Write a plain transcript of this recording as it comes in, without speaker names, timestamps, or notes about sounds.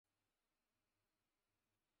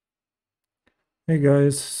Hey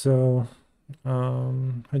guys,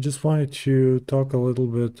 I just wanted to talk a little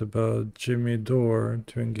bit about Jimmy Dore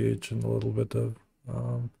to engage in a little bit of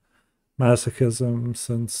um, masochism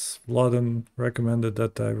since Loden recommended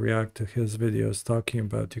that I react to his videos talking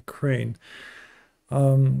about Ukraine.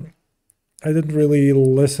 Um, I didn't really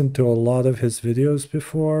listen to a lot of his videos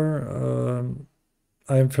before.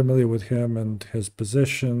 I'm familiar with him and his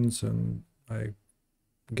positions, and I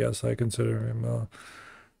guess I consider him a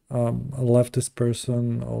leftist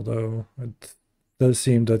person, although it does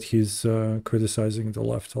seem that he's criticizing the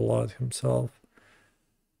left a lot himself.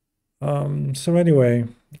 So anyway,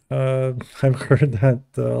 I've heard that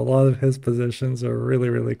a lot of his positions are really,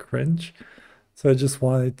 really cringe. So I just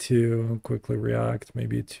wanted to quickly react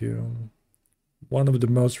maybe to one of the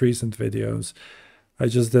most recent videos. I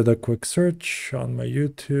just did a quick search on my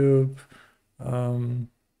YouTube. Um,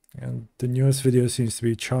 and the newest video seems to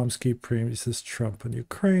be Chomsky praises Trump and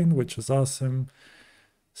Ukraine, which is awesome.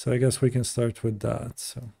 So I guess we can start with that.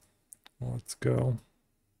 So let's go.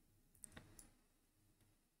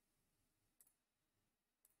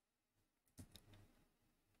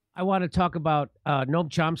 I want to talk about Noam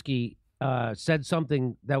Chomsky said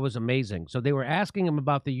something that was amazing. So they were asking him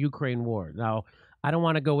about the Ukraine war. Now, I don't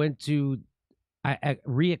want to go into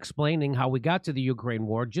re-explaining how we got to the Ukraine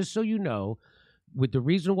war. Just so you know, with the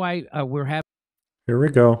reason why we're having. Here we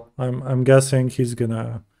go. I'm guessing he's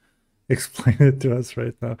gonna explain it to us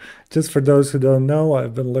right now. Just for those who don't know,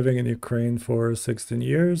 I've been living in Ukraine for 16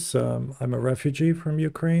 years. I'm a refugee from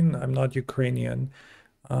Ukraine. I'm not Ukrainian,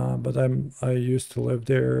 but I used to live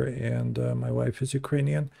there, and my wife is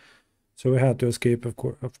Ukrainian. So we had to escape, of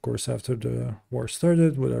course, after the war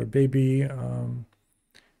started with our baby.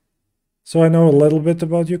 So I know a little bit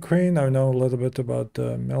about Ukraine. I know a little bit about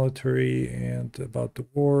the military and about the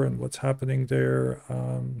war and what's happening there.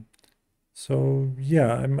 So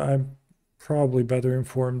yeah, I'm probably better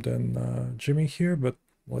informed than Jimmy here, but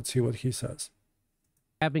let's see what he says.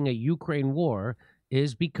 Having a Ukraine war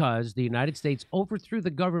is because the United States overthrew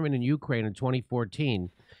the government in Ukraine in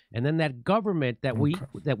 2014, and then that government Okay.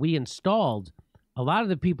 that we installed, a lot of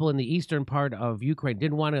the people in the eastern part of Ukraine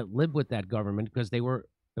didn't want to live with that government because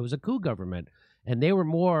it was a coup government, and they were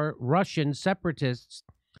more Russian separatists.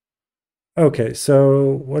 Okay, so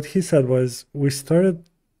what he said was we started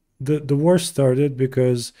the war started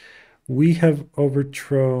because we have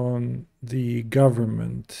overthrown the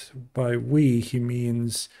government. By we, he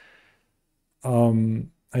means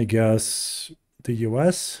I guess the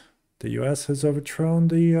US. The US has overthrown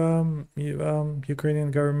the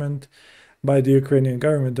Ukrainian government. By the Ukrainian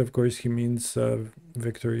government, of course, he means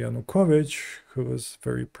Viktor Yanukovych, who was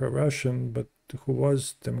very pro-Russian, but who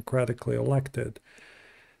was democratically elected.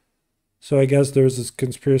 So I guess there's this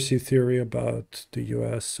conspiracy theory about the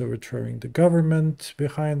US overthrowing the government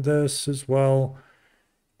behind this as well.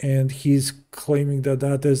 And he's claiming that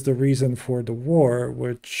that is the reason for the war,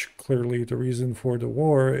 which clearly the reason for the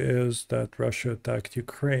war is that Russia attacked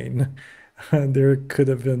Ukraine. And there could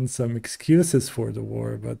have been some excuses for the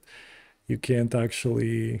war, but you can't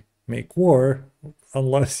actually make war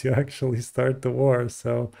unless you actually start the war.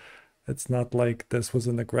 So it's not like this was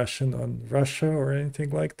an aggression on Russia or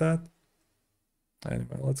anything like that.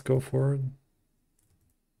 Anyway, let's go forward.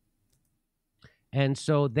 And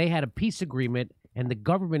so they had a peace agreement, and the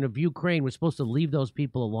government of Ukraine was supposed to leave those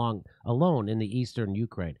people alone in the eastern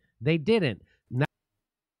Ukraine. They didn't.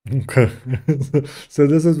 Okay. So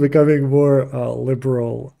this is becoming more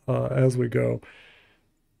liberal as we go.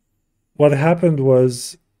 What happened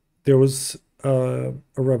was there was a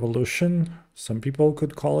revolution. Some people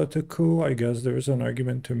could call it a coup. I guess there's an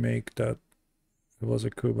argument to make that it was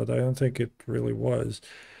a coup, but I don't think it really was.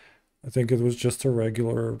 I think it was just a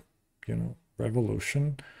regular,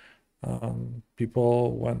 revolution.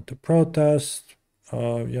 People went to protest.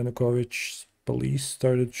 Yanukovych's police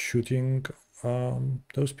started shooting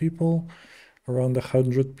those people. Around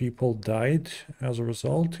 100 people died as a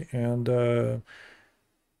result, and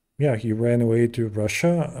yeah, he ran away to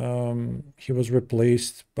Russia. He was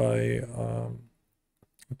replaced by a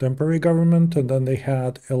temporary government, and then they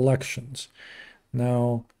had elections.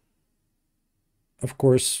 Now, of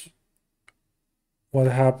course, what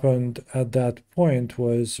happened at that point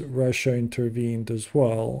was Russia intervened as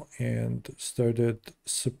well and started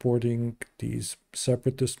supporting these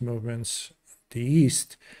separatist movements, the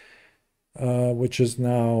East, which is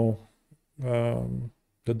now the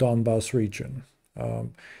Donbas region.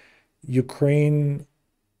 Ukraine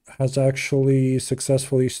has actually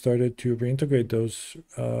successfully started to reintegrate those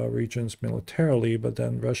regions militarily, but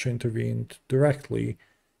then Russia intervened directly,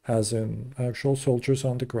 as in actual soldiers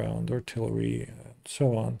on the ground, artillery, and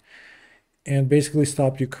so on. and basically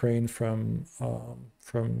stop Ukraine from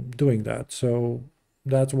doing that. So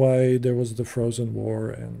that's why there was the frozen war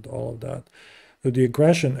and all of that. So the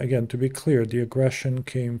aggression, again, to be clear, the aggression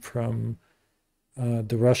came from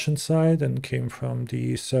the Russian side and came from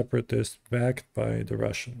the separatists backed by the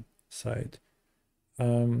Russian side.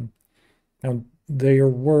 Um, Now, there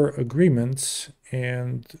were agreements,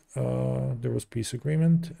 and there was peace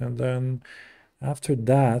agreement, and then after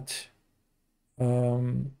that,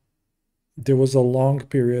 um, there was a long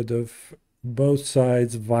period of both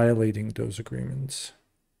sides violating those agreements.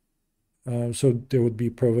 So there would be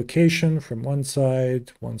provocation from one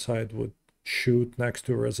side. One side would shoot next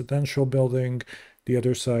to a residential building. The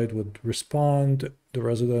other side would respond. The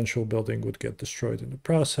residential building would get destroyed in the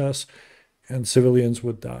process, and civilians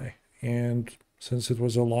would die. And since it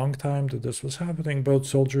was a long time that this was happening, both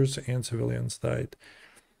soldiers and civilians died.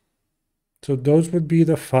 So those would be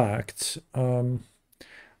the facts.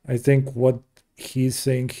 I think what he's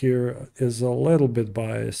saying here is a little bit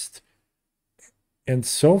biased. And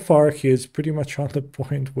so far, he is pretty much on the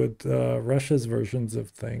point with Russia's versions of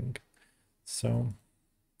things. So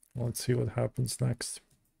let's see what happens next.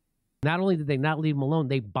 Not only did they not leave them alone,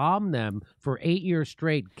 they bombed them for 8 years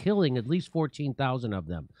straight, killing at least 14,000 of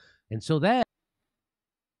them. And so that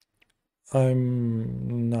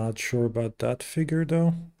I'm not sure about that figure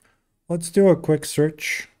though. Let's do a quick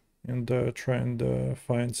search and try and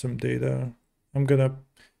find some data. I'm gonna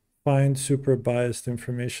find super biased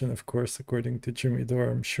information, of course, according to Jimmy Dore,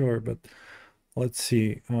 I'm sure, but let's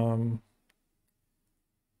see.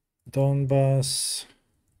 Donbass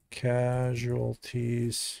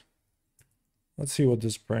casualties. Let's see what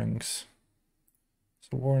this brings.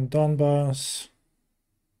 So war in Donbass.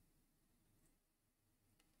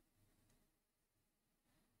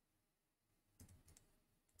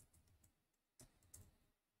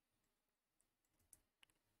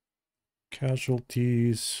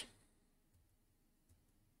 Casualties.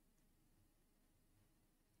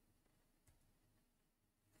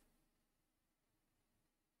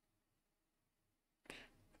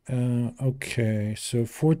 Okay, so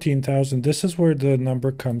 14,000. This is where the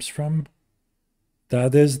number comes from.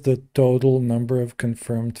 That is the total number of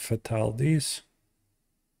confirmed fatalities.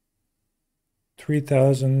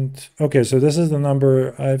 3,000. Okay, so this is the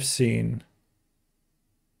number I've seen.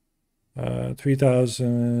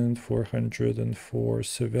 3,404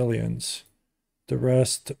 civilians. The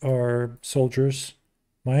rest are soldiers.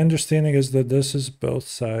 My understanding is that this is both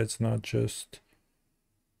sides, not just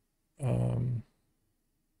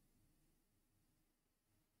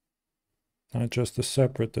the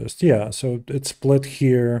separatists. Yeah, so it's split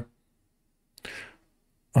here.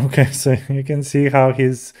 Okay, so you can see how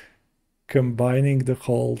he's combining the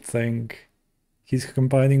whole thing. He's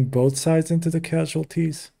combining both sides into the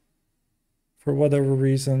casualties for whatever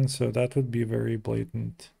reason, so that would be very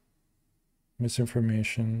blatant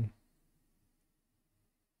misinformation.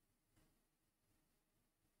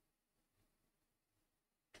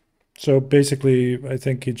 So basically, I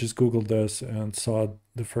think he just Googled this and saw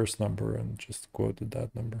the first number and just quoted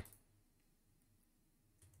that number.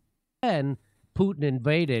 then Putin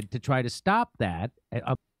invaded to try to stop that.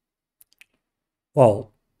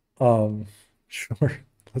 Well, sure,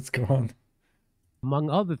 let's go on. Among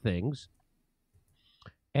other things.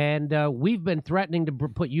 And we've been threatening to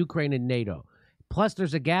put Ukraine in NATO. Plus,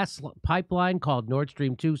 there's a gas pipeline called Nord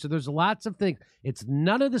Stream 2. So there's lots of things. It's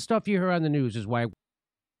none of the stuff you hear on the news is why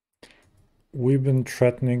We've been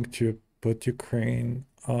threatening to put Ukraine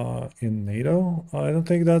in NATO. I don't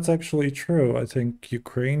think that's actually true. I think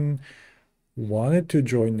Ukraine wanted to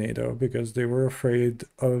join NATO because they were afraid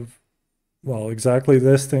of, well, exactly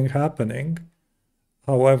this thing happening.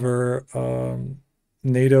 However,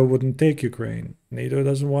 NATO wouldn't take Ukraine. NATO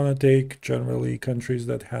doesn't want to take generally countries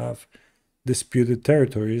that have disputed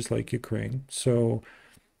territories like Ukraine. So,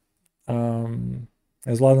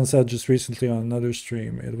 as Laden said just recently on another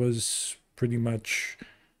stream, it was pretty much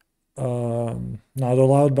not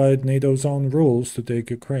allowed by NATO's own rules to take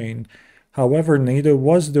Ukraine. However, NATO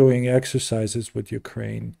was doing exercises with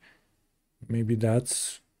Ukraine. Maybe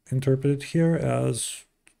that's interpreted here as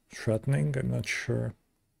threatening. I'm not sure.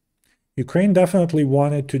 Ukraine definitely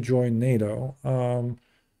wanted to join NATO.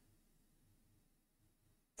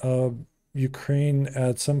 Ukraine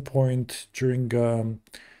at some point during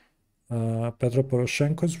Petro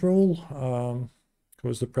Poroshenko's rule, who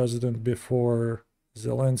was the president before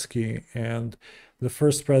Zelensky, and the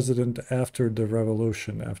first president after the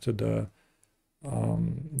revolution, after the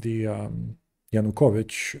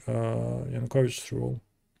Yanukovych's rule.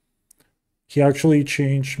 He actually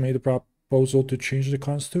made a proposal to change the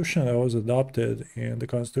constitution that was adopted, and the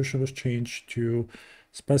constitution was changed to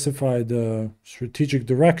specify the strategic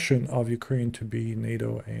direction of Ukraine to be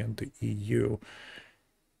NATO and the EU.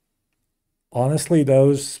 Honestly, that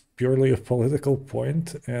was purely a political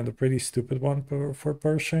point and a pretty stupid one for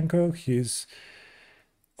Poroshenko. He's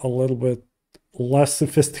a little bit less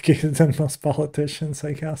sophisticated than most politicians,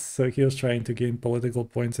 I guess. So he was trying to gain political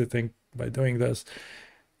points, I think, by doing this.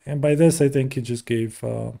 And by this, I think he just gave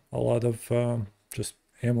a lot of just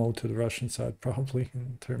ammo to the Russian side, probably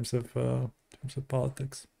in terms of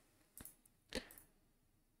politics.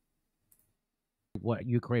 What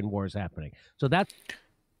Ukraine war is happening. So that's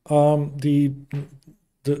The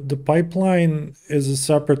the pipeline is a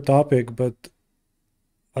separate topic, but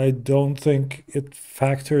I don't think it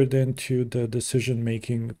factored into the decision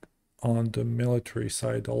making on the military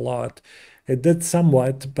side a lot. It did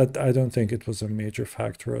somewhat, but I don't think it was a major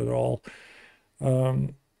factor at all.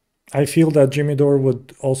 I feel that Jimmy Dore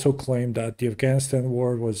would also claim that the Afghanistan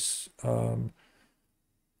war was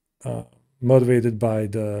motivated by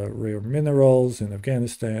the rare minerals in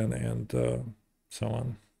Afghanistan and so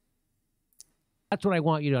on. That's what I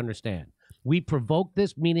want you to understand. We provoked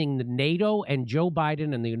this, meaning the NATO and Joe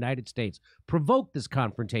Biden and the United States provoked this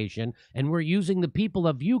confrontation, and we're using the people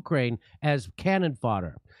of Ukraine as cannon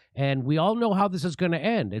fodder. And we all know how this is going to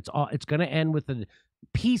end. It's going to end with a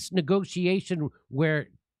peace negotiation where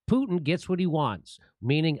Putin gets what he wants,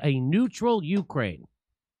 meaning a neutral Ukraine.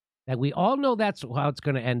 And we all know that's how it's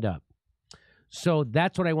going to end up. So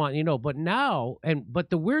that's what I want you to know. But now, but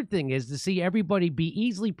the weird thing is to see everybody be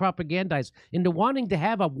easily propagandized into wanting to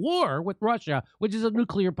have a war with Russia, which is a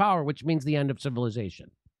nuclear power, which means the end of civilization.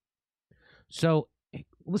 So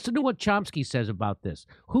listen to what Chomsky says about this.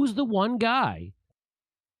 Who's the one guy?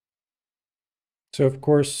 So of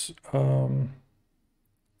course, a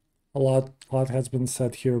lot has been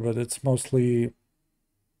said here, but it's mostly,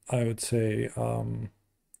 I would say,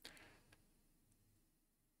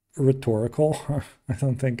 rhetorical. I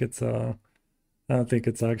don't think it's I don't think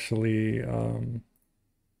it's actually I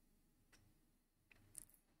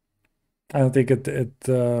don't think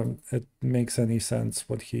it makes any sense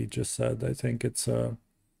what he just said. I think it's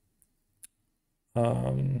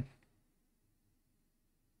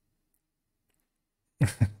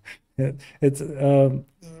it's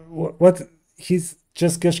what he's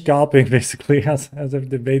just gish gulping basically as if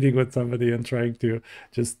debating with somebody and trying to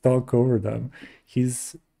just talk over them.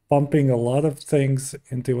 He's pumping a lot of things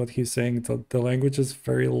into what he's saying. The language is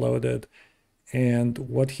very loaded, and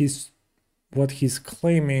what he's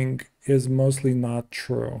claiming is mostly not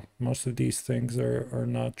true. Most of these things are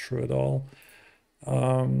not true at all.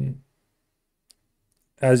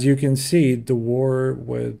 As you can see, the war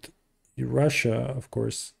with Russia, of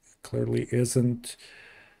course, clearly isn't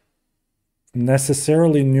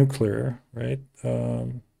necessarily nuclear, right?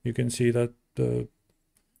 You can see that the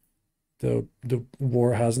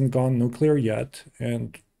war hasn't gone nuclear yet,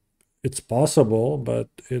 and it's possible, but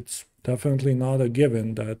it's definitely not a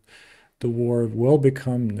given that the war will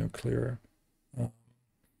become nuclear.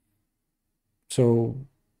 So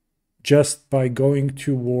just by going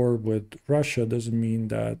to war with Russia doesn't mean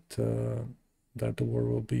that that the war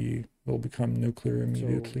will become nuclear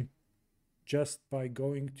immediately. So just by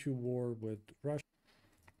going to war with Russia.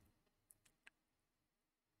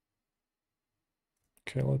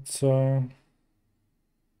 Okay, let's go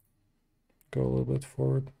a little bit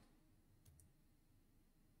forward.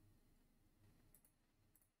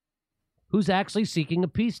 Who's actually seeking a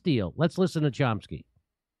peace deal? Let's listen to Chomsky.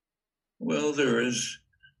 Well, there is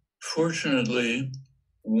fortunately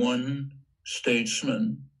one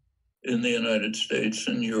statesman in the United States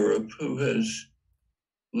and Europe who has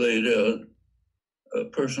laid out, a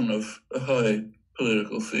person of a high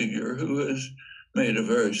political figure who has made a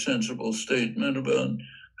very sensible statement about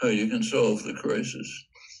how you can solve the crisis,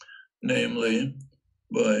 namely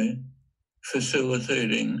by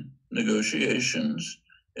facilitating negotiations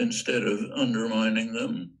instead of undermining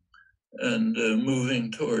them, and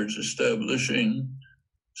moving towards establishing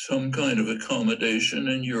some kind of accommodation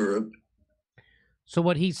in Europe. So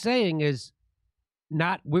what he's saying is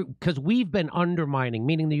not because we've been undermining,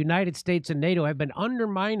 meaning the United States and NATO have been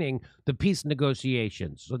undermining the peace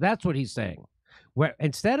negotiations. So that's what he's saying. Where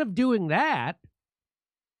instead of doing that,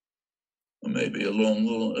 maybe along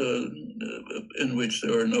in which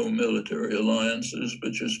there are no military alliances,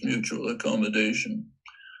 but just mutual accommodation.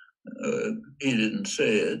 He didn't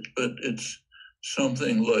say it, but it's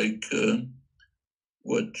something like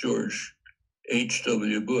what George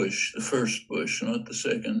H.W. Bush, the first Bush, not the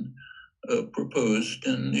second, proposed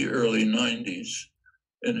in the early 90s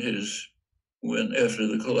after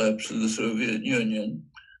the collapse of the Soviet Union,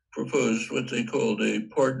 proposed what they called a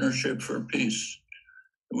partnership for peace,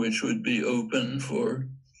 which would be open for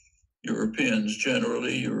Europeans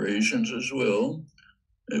generally, Eurasians as well.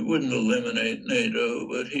 It wouldn't eliminate NATO,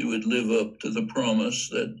 but he would live up to the promise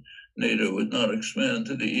that NATO would not expand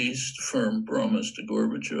to the east, firm promise to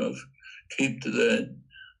Gorbachev. Keep to that,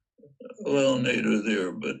 allow NATO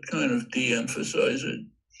there, but kind of de-emphasize it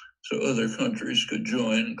so other countries could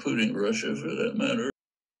join, including Russia for that matter.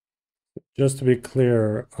 Just to be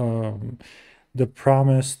clear, the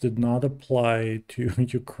promise did not apply to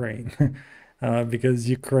Ukraine because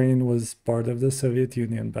Ukraine was part of the Soviet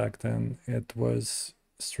Union back then. It was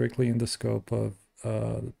strictly in the scope of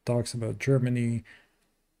talks about Germany.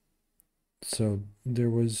 So there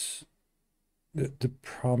was the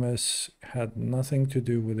promise had nothing to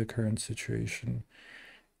do with the current situation.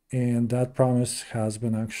 And that promise has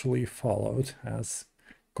been actually followed, as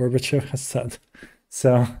Gorbachev has said.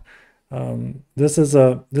 So this is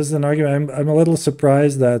an argument. I'm a little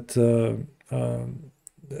surprised that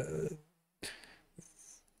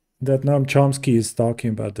that Noam Chomsky is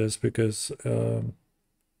talking about this, because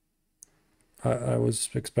I was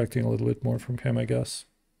expecting a little bit more from him, I guess.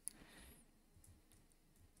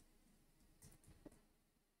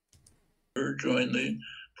 Join the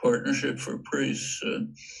Partnership for Peace.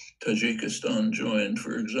 Tajikistan joined,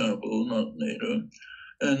 for example, not NATO,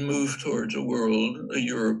 and move towards a world, a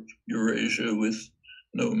Europe, Eurasia with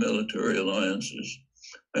no military alliances.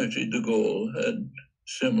 Actually, de Gaulle had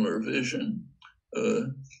similar vision.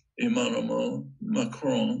 Emmanuel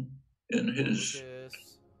Macron, in his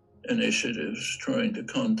initiatives trying to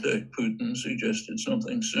contact Putin, suggested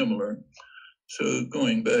something similar. So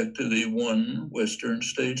going back to the one Western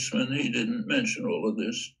statesman, he didn't mention all of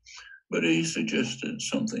this, but he suggested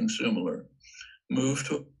something similar. Move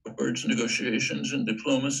towards negotiations and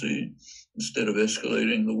diplomacy instead of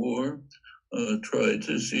escalating the war. Try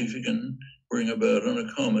to see if he can bring about an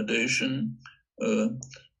accommodation,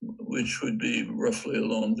 which would be roughly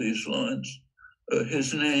along these lines.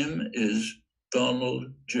 His name is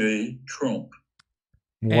Donald J. Trump.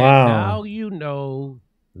 And now you know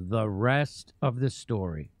the rest of the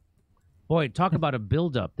story. Boy, talk about a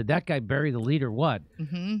buildup. Did that guy bury the lead or what?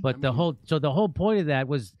 But the whole point of that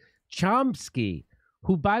was Chomsky,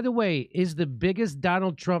 who, by the way, is the biggest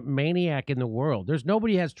Donald Trump maniac in the world. There's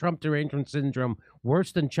nobody has Trump derangement syndrome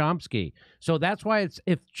worse than Chomsky. So that's why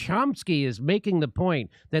if Chomsky is making the point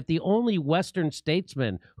that the only Western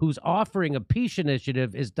statesman who's offering a peace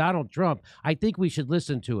initiative is Donald Trump, I think we should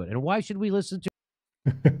listen to it. And why should we listen to it?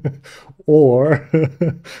 or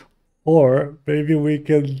maybe we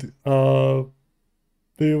could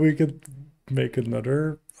make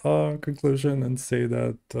another conclusion and say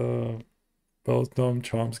that both Noam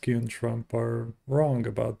Chomsky and Trump are wrong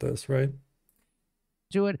about this, right?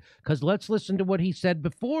 To it, because let's listen to what he said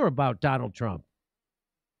before about Donald Trump.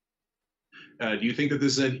 Do you think that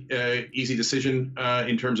this is an easy decision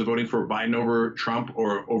in terms of voting for Biden over Trump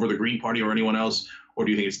or over the Green Party or anyone else, or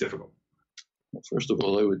do you think it's difficult? Well, first of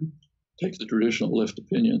all, I would take the traditional left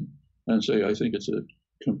opinion and say I think it's a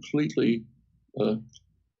completely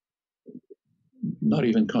not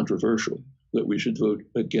even controversial that we should vote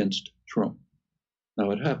against Trump.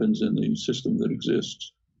 Now, it happens in the system that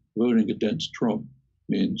exists. Voting against Trump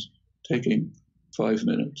means taking 5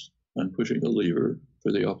 minutes and pushing a lever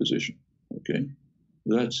for the opposition. Okay?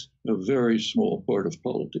 That's a very small part of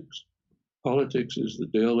politics. Politics is the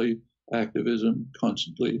daily activism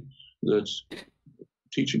constantly that's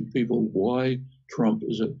teaching people why Trump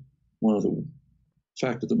is one of the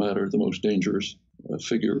fact of the matter, the most dangerous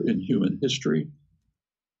figure in human history.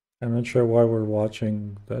 I'm not sure why we're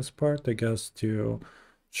watching this part. I guess to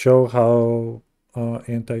show how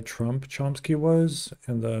anti-Trump Chomsky was,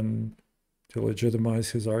 and then to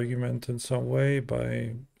legitimize his argument in some way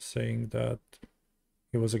by saying that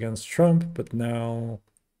he was against Trump, but now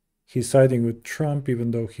he's siding with Trump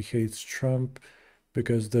even though he hates Trump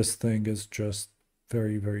because this thing is just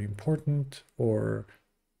very, very important, or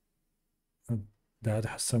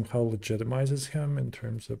that somehow legitimizes him in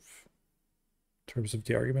terms of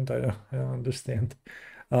the argument. I don't understand.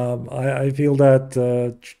 I feel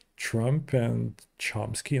that Trump and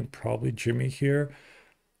Chomsky and probably Jimmy here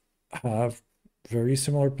have very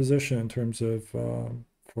similar position in terms of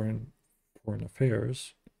foreign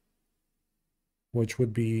affairs, which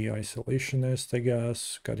would be isolationist, I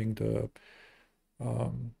guess, cutting the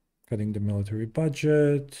military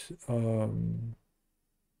budget,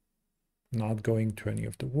 not going to any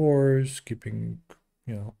of the wars, keeping,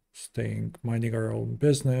 minding our own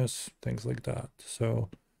business, things like that. So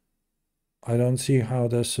I don't see how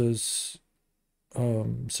this is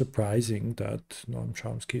surprising that Noam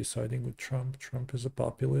Chomsky is siding with Trump. Trump is a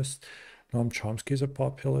populist. Noam Chomsky is a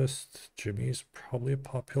populist. Jimmy is probably a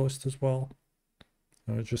populist as well.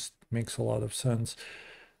 It just makes a lot of sense.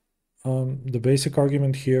 The basic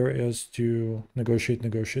argument here is to negotiate,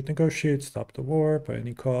 negotiate, negotiate, stop the war by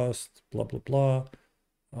any cost, blah, blah, blah.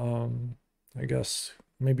 I guess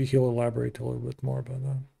maybe he'll elaborate a little bit more about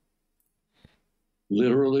that.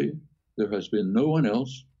 Literally, there has been no one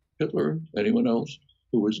else, Hitler, anyone else,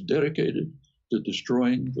 who was dedicated to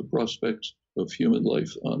destroying the prospects of human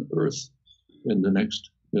life on Earth in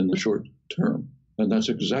the short term. And that's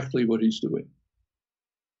exactly what he's doing.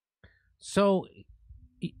 So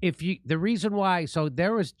the reason why, so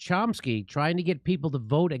there was Chomsky trying to get people to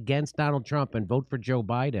vote against Donald Trump and vote for Joe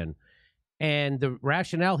Biden. And the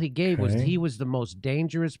rationale he gave was Okay. he was the most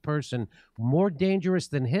dangerous person, more dangerous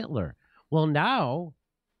than Hitler. Well, now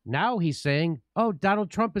he's saying, oh,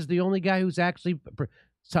 Donald Trump is the only guy who's actually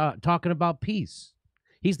talking about peace.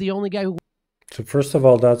 He's the only guy who. So first of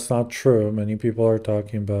all, that's not true. Many people are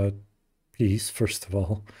talking about peace, first of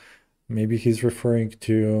all. Maybe he's referring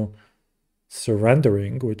to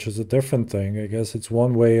surrendering, which is a different thing. I guess it's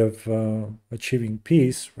one way of achieving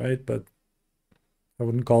peace, right? But I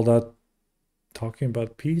wouldn't call that talking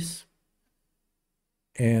about peace.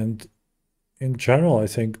 And in general, I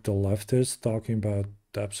think the left is talking about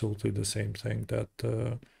absolutely the same thing that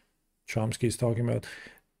Chomsky is talking about.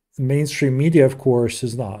 Mainstream media, of course,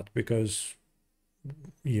 is not, because,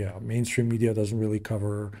 yeah, mainstream media doesn't really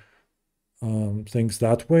cover things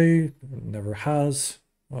that way, never has.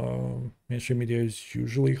 Mainstream media is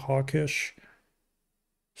usually hawkish.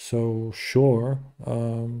 So, sure,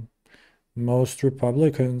 most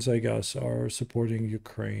Republicans, I guess, are supporting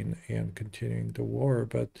Ukraine and continuing the war,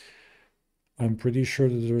 but I'm pretty sure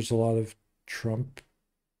that there's a lot of Trump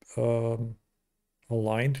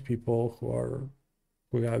aligned people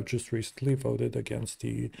who have just recently voted against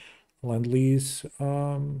the Lend-Lease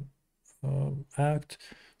Act.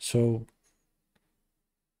 So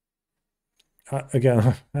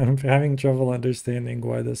again, I'm having trouble understanding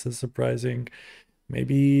why this is surprising.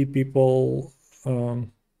 Maybe people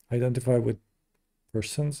identify with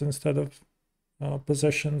persons instead of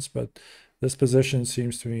positions, but this position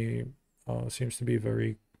seems to be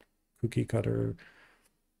very cookie cutter,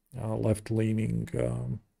 left-leaning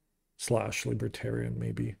 / libertarian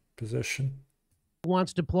maybe position.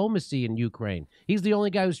 Wants diplomacy in Ukraine. He's the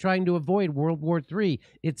only guy who's trying to avoid World War III.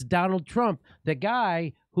 It's Donald Trump, the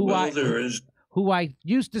guy who I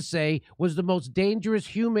used to say was the most dangerous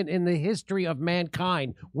human in the history of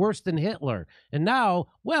mankind, worse than Hitler. And now,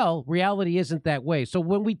 well, reality isn't that way. So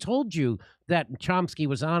when we told you that Chomsky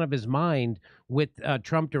was out of his mind with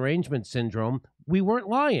Trump derangement syndrome, we weren't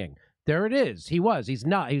lying. There it is. He was. He's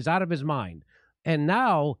not. He's out of his mind. And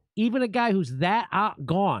now, even a guy who's that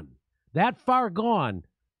gone, that far gone,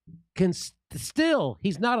 can still,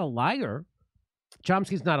 he's not a liar.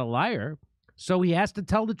 Chomsky's not a liar. So he has to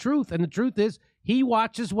tell the truth. And the truth is, he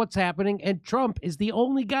watches what's happening, and Trump is the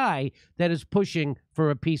only guy that is pushing for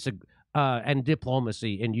a peace and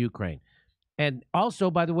diplomacy in Ukraine. And also,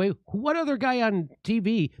 by the way, what other guy on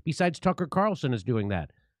TV besides Tucker Carlson is doing that?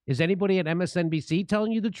 Is anybody at MSNBC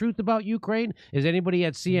telling you the truth about Ukraine? Is anybody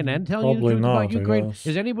at CNN telling you the Probably truth not, about I Ukraine? guess.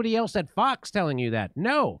 Is anybody else at Fox telling you that?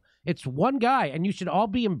 No. It's one guy, and you should all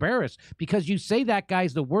be embarrassed because you say that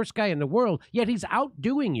guy's the worst guy in the world, yet he's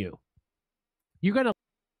outdoing you. You're going to.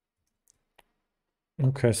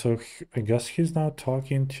 Okay, so I guess he's not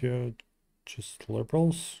talking to just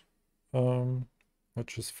liberals,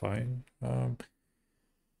 which is fine.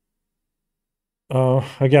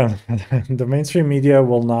 Again, the mainstream media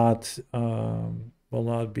will not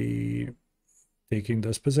be taking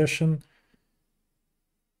this position.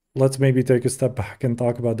 Let's maybe take a step back and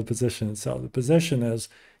talk about the position itself. The position is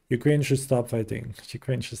Ukraine should stop fighting.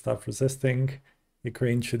 Ukraine should stop resisting.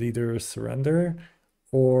 Ukraine should either surrender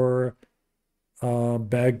or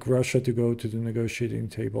beg Russia to go to the negotiating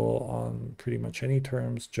table on pretty much any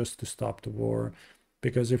terms just to stop the war.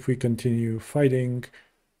 Because if we continue fighting,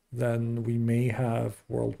 then we may have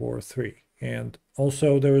World War III. And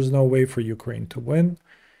also, there is no way for Ukraine to win.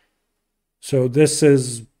 So this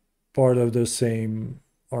is part of the same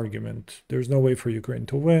argument. There's no way for Ukraine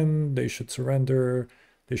to win. They should surrender.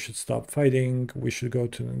 They should stop fighting. We should go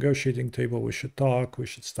to the negotiating table. We should talk. We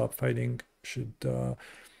should stop fighting. We should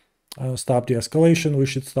stop the escalation. We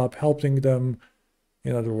should stop helping them.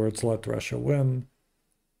 In other words, let Russia win.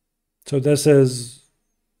 So this is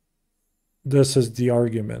the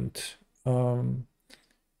argument.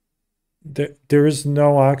 There is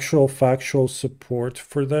no actual factual support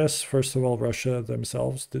for this. First of all, Russia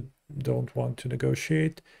themselves don't want to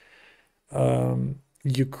negotiate.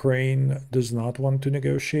 Ukraine does not want to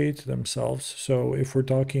negotiate themselves. So if we're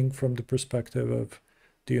talking from the perspective of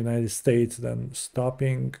the United States, then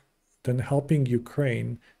helping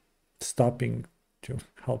Ukraine, stopping to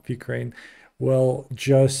help Ukraine, will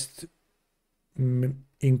just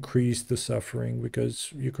increase the suffering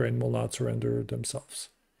because Ukraine will not surrender themselves.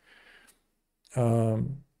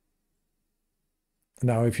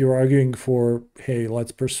 Now, if you're arguing for, hey,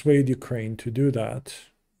 let's persuade Ukraine to do that,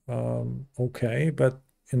 okay, but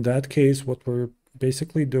in that case, what we're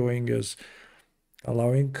basically doing is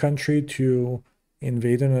allowing a country to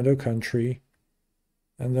invade another country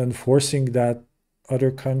and then forcing that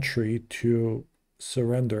other country to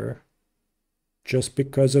surrender just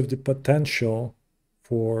because of the potential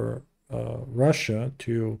for Russia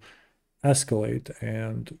to escalate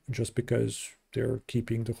and just because they're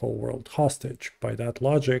keeping the whole world hostage. By that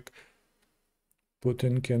logic,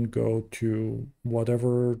 Putin can go to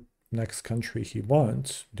whatever next country he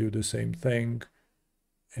wants, do the same thing,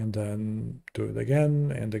 and then do it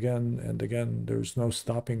again and again and again. There's no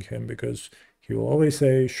stopping him because he will always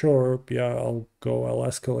say, sure, yeah, I'll go, I'll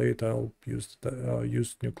escalate, I'll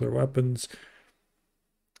use nuclear weapons.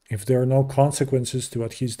 If there are no consequences to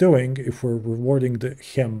what he's doing, if we're rewarding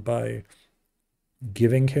him by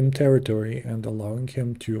giving him territory and allowing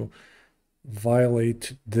him to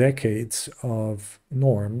violate decades of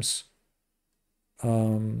norms,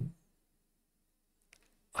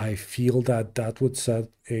 I feel that that would set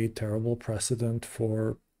a terrible precedent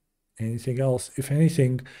for anything else. If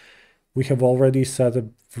anything, we have already set a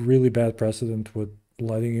really bad precedent with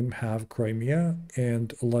letting him have Crimea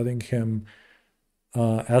and letting him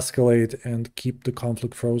escalate and keep the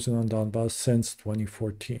conflict frozen on Donbass since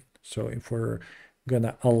 2014. So if we're going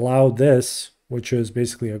to allow this, which is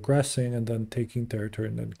basically aggressing and then taking territory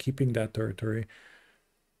and then keeping that territory,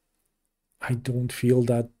 I don't feel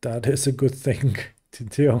that that is a good thing to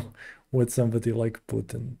do with somebody like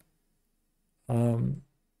Putin.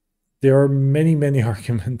 There are many, many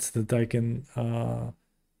arguments that I can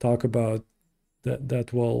talk about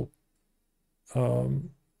that will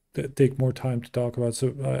take more time to talk about.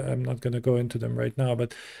 So I'm not going to go into them right now,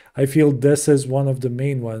 but I feel this is one of the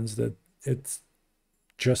main ones that it's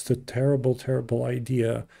just a terrible, terrible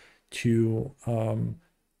idea to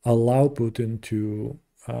allow Putin to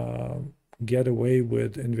get away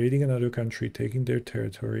with invading another country, taking their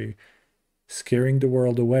territory, scaring the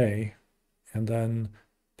world away, and then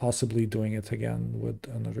possibly doing it again with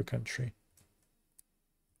another country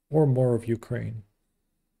or more of Ukraine.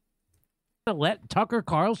 Let Tucker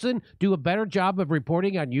Carlson do a better job of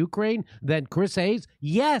reporting on Ukraine than Chris Hayes?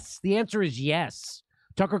 Yes. The answer is yes.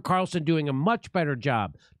 Tucker Carlson doing a much better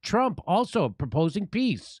job. Trump also proposing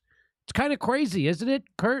peace. It's kind of crazy, isn't it,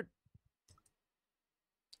 Kurt?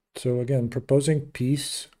 So again, proposing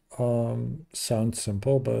peace sounds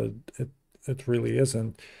simple, but it really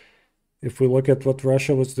isn't. If we look at what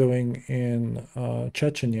Russia was doing in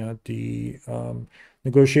Chechnya, the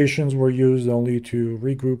negotiations were used only to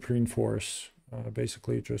regroup, reinforce,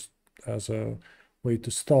 basically just as a way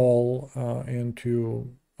to stall and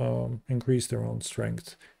to increase their own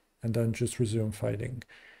strength, and then just resume fighting.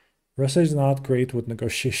 Russia is not great with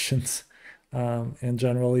negotiations, and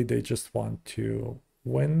generally they just want to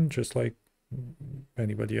win, just like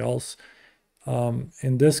anybody else.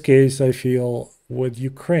 In this case, I feel with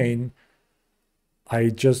Ukraine, I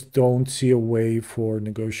just don't see a way for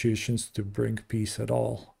negotiations to bring peace at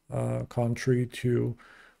all. Contrary to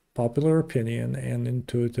popular opinion and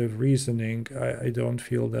intuitive reasoning, I don't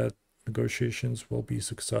feel that negotiations will be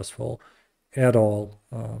successful at all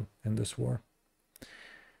in this war.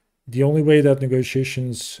 The only way that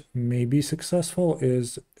negotiations may be successful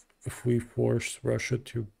is if we force Russia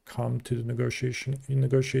to come to the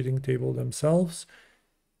negotiating table themselves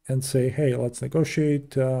and say, hey, let's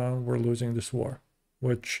negotiate, we're losing this war.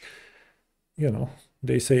 Which,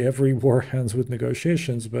 they say every war ends with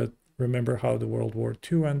negotiations, but remember how the World War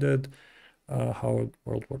II ended, how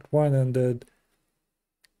World War I ended.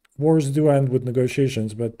 Wars do end with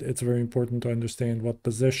negotiations, but it's very important to understand what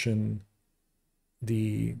position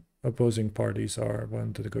the opposing parties are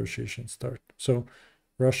when the negotiations start. So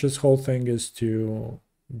Russia's whole thing is to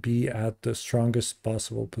be at the strongest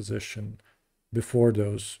possible position before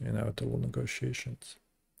those inevitable negotiations.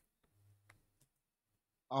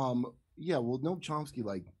 Yeah, well, Noam Chomsky,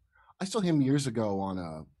 like, I saw him years ago on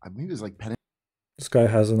I believe it was like Penn This guy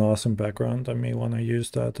has an awesome background. I may want to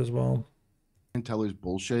use that as well. and Teller's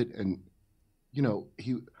bullshit, and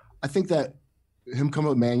I think that him coming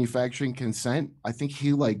with manufacturing consent, I think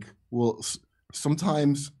he will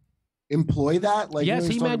sometimes employ that. Like, Yes,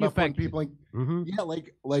 he's he talking about putting manufactured. people like, Mhm. yeah,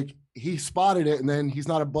 like he spotted it, and then he's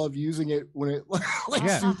not above using it when it like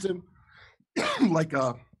Yeah. suits him. Like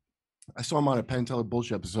I saw him on a Penn Teller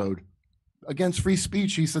Bullshit episode against free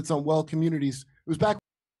speech. He said something. Well, communities. It was back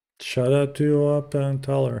Shout out to Penn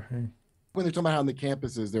Teller. Hey. when they're talking about how on the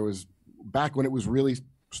campuses there was back when it was really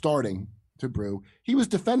starting to brew. He was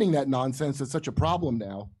defending that nonsense. It's such a problem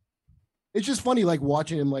now. It's just funny, like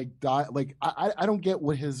watching him like die. Like I don't get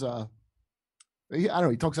what his I don't know.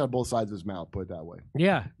 He talks out of both sides of his mouth. Put it that way.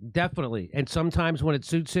 Yeah, definitely. And sometimes when it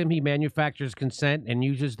suits him, he manufactures consent and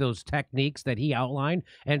uses those techniques that he outlined.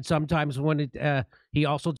 And sometimes when he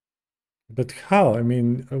also. But how? I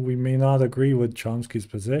mean, we may not agree with Chomsky's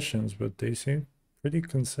positions, but they seem pretty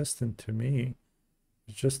consistent to me.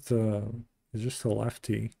 It's just a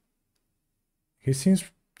lefty. He seems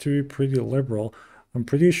to be pretty liberal. I'm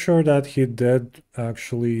pretty sure that he did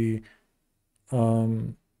actually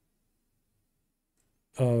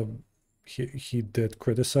he did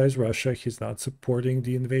criticize Russia. He's not supporting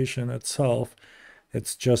the invasion itself.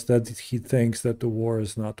 It's just that he thinks that the war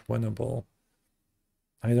is not winnable.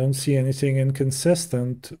 I don't see anything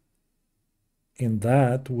inconsistent in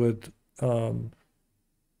that with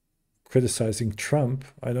criticizing Trump.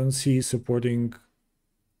 I don't see supporting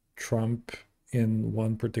Trump in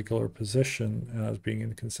one particular position as being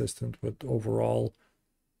inconsistent with overall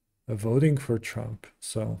voting for Trump.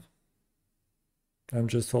 So I'm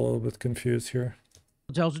just a little bit confused here.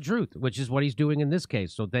 tells the truth, which is what he's doing in this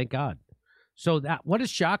case. So thank God. So that what a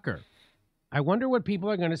shocker. I wonder what people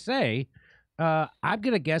are going to say. I'm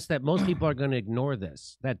going to guess that most people are going to ignore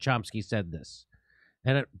this, that Chomsky said this.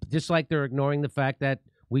 And just like they're ignoring the fact that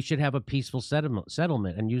we should have a peaceful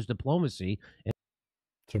settlement and use diplomacy.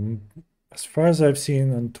 So, as far as I've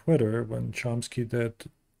seen on Twitter, when Chomsky did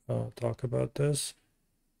talk about this,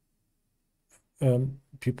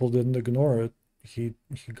 people didn't ignore it. He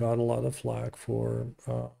got a lot of flack for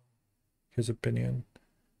his opinion,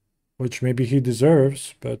 which maybe he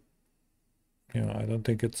deserves, but I don't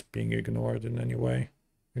think it's being ignored in any way.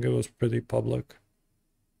 I think it was pretty public.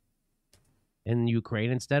 In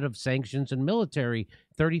Ukraine, instead of sanctions and military,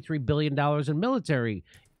 $33 billion in military.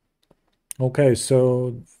 Okay,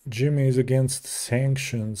 so Jimmy is against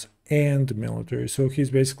sanctions and military. So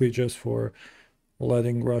he's basically just for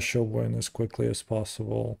letting Russia win as quickly as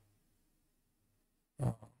possible,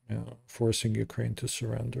 forcing Ukraine to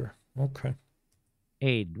surrender. Okay.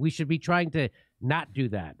 Aid. We should be trying to not do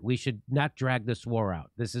that. We should not drag this war out.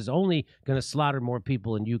 This is only going to slaughter more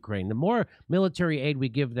people in Ukraine. The more military aid we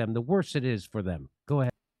give them, the worse it is for them. Go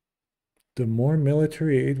ahead. The more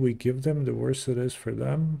military aid we give them, the worse it is for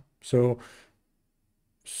them. So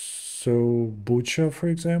Bucha, for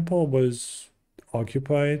example, was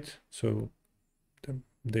occupied. So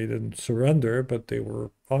they didn't surrender, but they were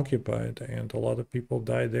occupied, and a lot of people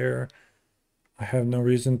died there. I have no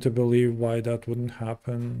reason to believe why that wouldn't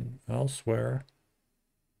happen elsewhere.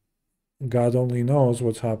 God only knows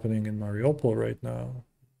what's happening in Mariupol right now.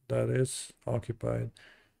 That is occupied.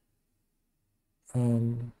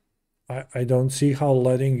 I don't see how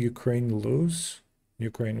letting Ukraine lose.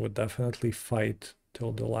 Ukraine would definitely fight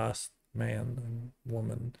till the last man and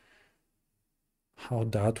woman. How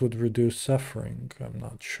that would reduce suffering, I'm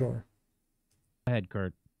not sure. Go ahead,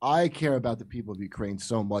 Kurt. I care about the people of Ukraine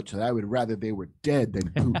so much that I would rather they were dead than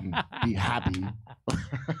Putin be happy.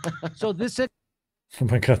 So this Oh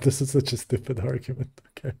my God, this is such a stupid argument.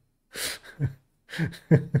 Okay.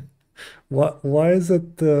 Why is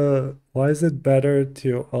it better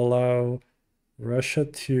to allow Russia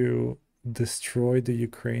to destroy the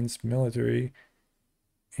Ukraine's military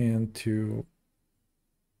and to,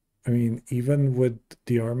 I mean, even with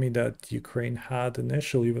the army that Ukraine had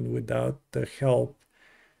initially, even without the help,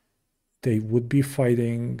 they would be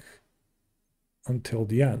fighting until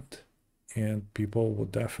the end, and people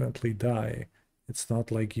would definitely die. It's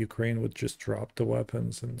not like Ukraine would just drop the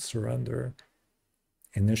weapons and surrender.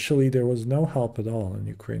 Initially, there was no help at all, and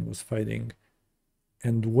Ukraine was fighting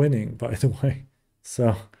and winning, by the way.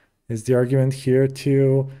 So is the argument here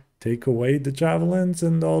to take away the javelins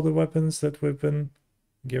and all the weapons that we've been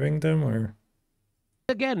giving them, or?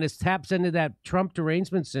 Again, this taps into that Trump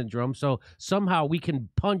derangement syndrome. So somehow we can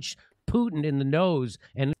punch Putin in the nose.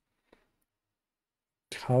 And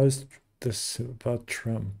how is this about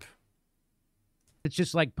Trump? it's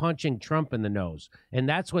just like punching Trump in the nose. And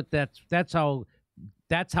that's how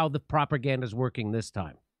the propaganda is working this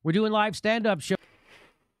time. We're doing live stand-up show.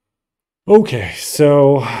 Okay,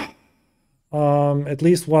 so at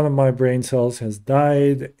least one of my brain cells has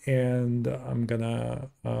died, and I'm gonna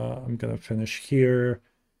finish here.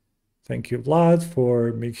 Thank you, Vlad,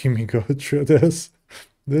 for making me go through this.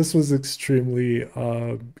 this was extremely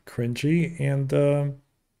cringy, and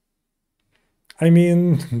I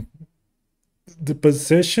mean, the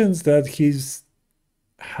positions that he's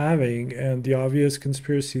having and the obvious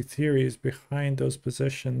conspiracy theories behind those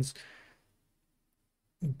positions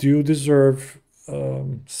do deserve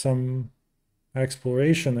some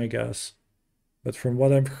exploration, I guess. But from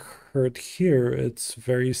what I've heard here, it's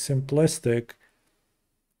very simplistic.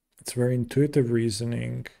 It's very intuitive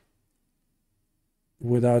reasoning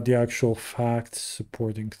without the actual facts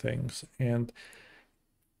supporting things. And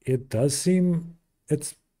it does seem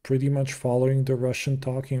it's pretty much following the Russian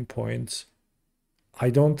talking points. I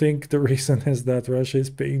don't think the reason is that Russia is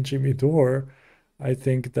paying Jimmy Dore. I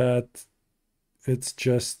think that it's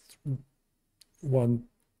just one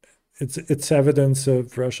it's evidence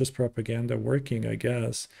of Russia's propaganda working, I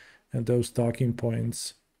guess, and those talking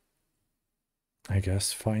points, I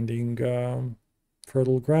guess, finding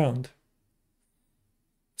fertile ground.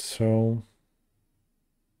 So,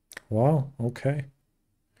 wow, okay.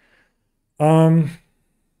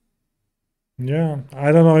 Yeah,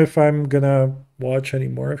 I don't know if I'm gonna watch any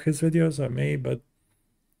more of his videos. I may, but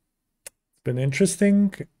it's been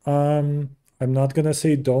interesting. I'm not gonna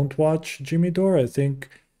say don't watch Jimmy Dore. I think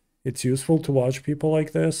it's useful to watch people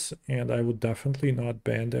like this, and I would definitely not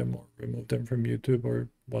ban them or remove them from YouTube or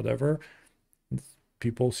whatever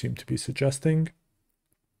people seem to be suggesting.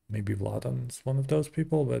 Maybe Vladan's one of those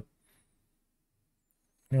people, but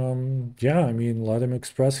yeah, I mean, let him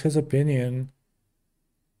express his opinion.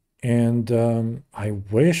 And I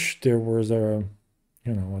wish there was a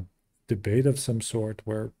debate of some sort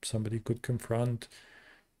where somebody could confront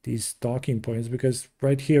these talking points, because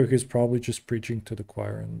right here he's probably just preaching to the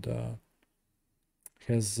choir, and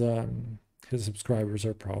his subscribers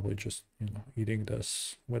are probably just eating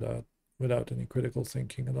this without any critical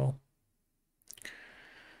thinking at all.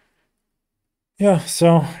 Yeah,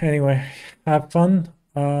 so anyway, have fun,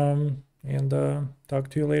 and talk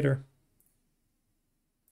to you later.